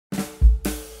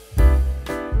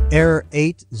Error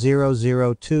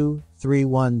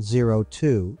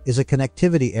 80023102 is a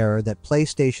connectivity error that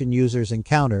PlayStation users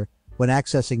encounter when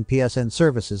accessing PSN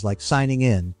services like signing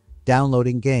in,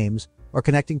 downloading games, or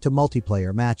connecting to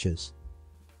multiplayer matches.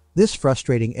 This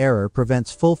frustrating error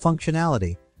prevents full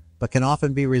functionality, but can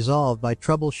often be resolved by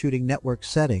troubleshooting network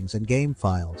settings and game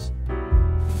files.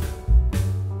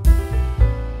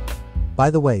 By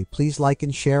the way, please like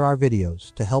and share our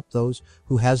videos to help those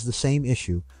who has the same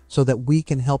issue so that we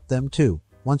can help them too.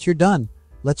 Once you're done,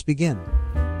 let's begin.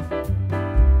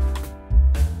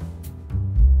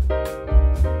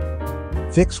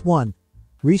 Fix 1.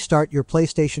 Restart your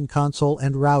PlayStation console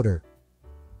and router.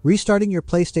 Restarting your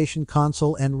PlayStation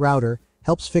console and router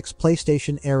helps fix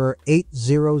PlayStation error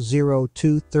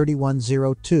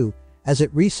 80023102 as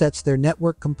it resets their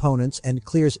network components and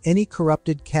clears any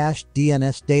corrupted cached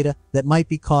DNS data that might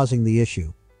be causing the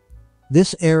issue.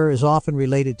 This error is often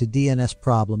related to DNS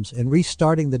problems, and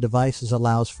restarting the devices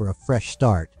allows for a fresh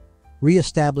start,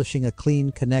 re-establishing a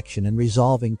clean connection and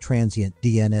resolving transient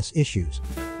DNS issues.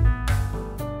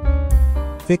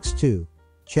 Fix 2.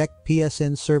 Check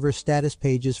PSN server status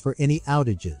pages for any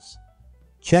outages.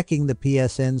 Checking the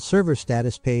PSN server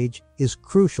status page is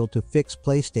crucial to fix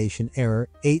PlayStation error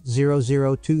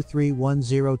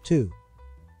 80023102,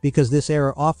 because this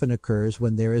error often occurs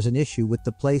when there is an issue with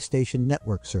the PlayStation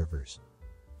network servers.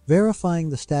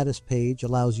 Verifying the status page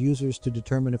allows users to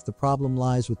determine if the problem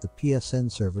lies with the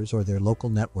PSN servers or their local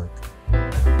network.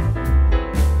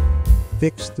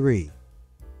 Fix 3.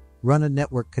 Run a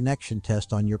network connection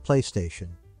test on your PlayStation.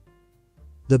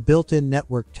 The built-in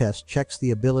network test checks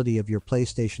the ability of your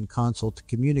PlayStation console to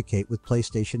communicate with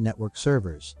PlayStation network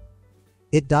servers.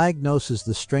 It diagnoses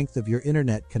the strength of your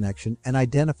internet connection and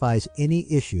identifies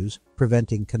any issues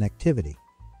preventing connectivity.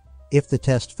 If the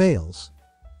test fails,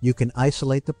 you can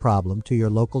isolate the problem to your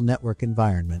local network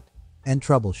environment and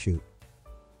troubleshoot.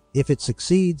 If it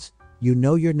succeeds, you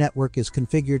know your network is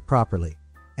configured properly,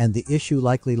 and the issue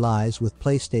likely lies with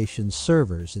PlayStation's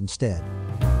servers instead.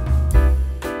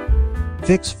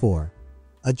 Fix 4.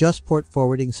 Adjust port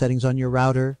forwarding settings on your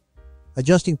router.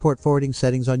 Adjusting port forwarding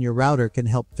settings on your router can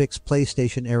help fix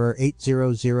PlayStation error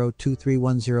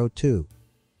 80023102.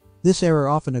 This error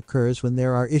often occurs when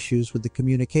there are issues with the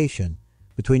communication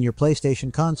between your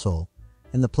PlayStation console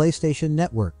and the PlayStation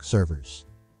network servers.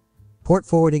 Port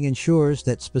forwarding ensures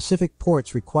that specific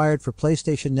ports required for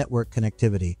PlayStation network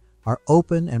connectivity are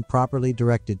open and properly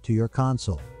directed to your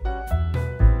console.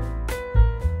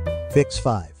 Fix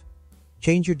 5.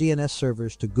 Change your DNS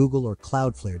servers to Google or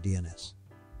Cloudflare DNS.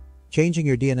 Changing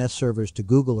your DNS servers to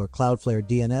Google or Cloudflare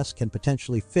DNS can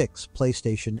potentially fix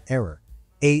PlayStation error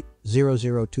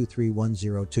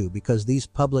 80023102 because these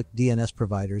public DNS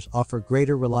providers offer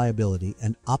greater reliability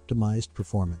and optimized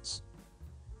performance.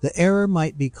 The error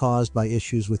might be caused by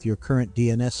issues with your current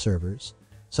DNS servers,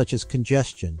 such as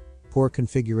congestion, poor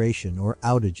configuration, or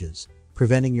outages,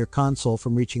 preventing your console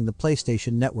from reaching the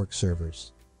PlayStation network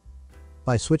servers.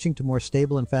 By switching to more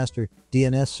stable and faster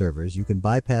DNS servers, you can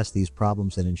bypass these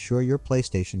problems and ensure your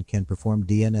PlayStation can perform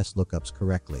DNS lookups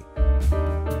correctly.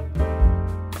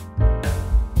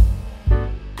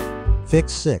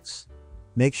 Fix 6.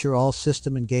 Make sure all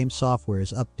system and game software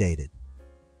is updated.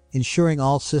 Ensuring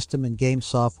all system and game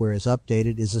software is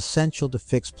updated is essential to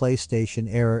fix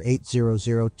PlayStation error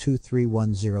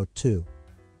 80023102.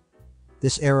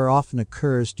 This error often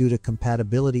occurs due to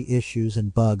compatibility issues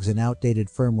and bugs in outdated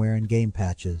firmware and game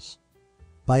patches.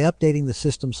 By updating the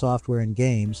system software and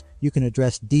games, you can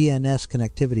address DNS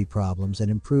connectivity problems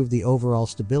and improve the overall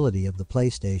stability of the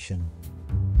PlayStation.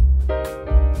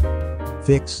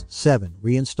 Fix 7.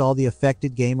 Reinstall the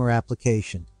affected game or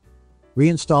application.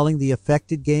 Reinstalling the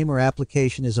affected game or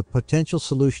application is a potential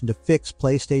solution to fix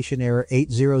PlayStation error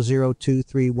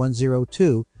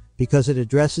 80023102 because it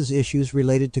addresses issues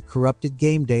related to corrupted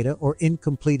game data or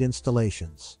incomplete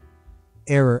installations.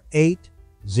 Error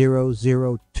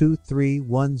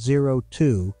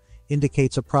 80023102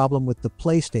 indicates a problem with the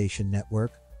PlayStation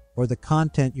network or the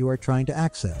content you are trying to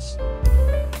access.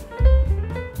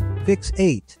 Fix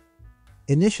 8.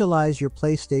 Initialize your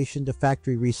PlayStation to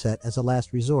factory reset as a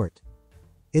last resort.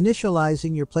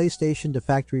 Initializing your PlayStation to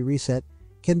factory reset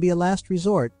can be a last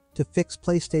resort to fix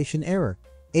PlayStation error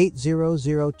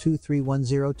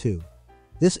 80023102.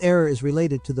 This error is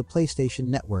related to the PlayStation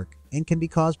network and can be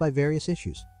caused by various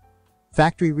issues.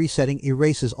 Factory resetting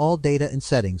erases all data and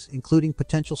settings, including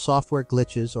potential software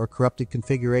glitches or corrupted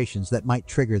configurations that might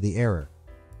trigger the error.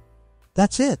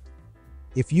 That's it.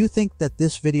 If you think that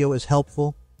this video is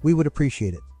helpful, we would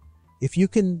appreciate it. If you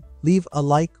can leave a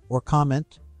like or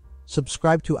comment,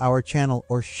 subscribe to our channel,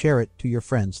 or share it to your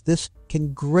friends. This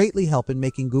can greatly help in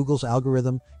making Google's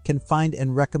algorithm can find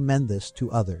and recommend this to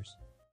others.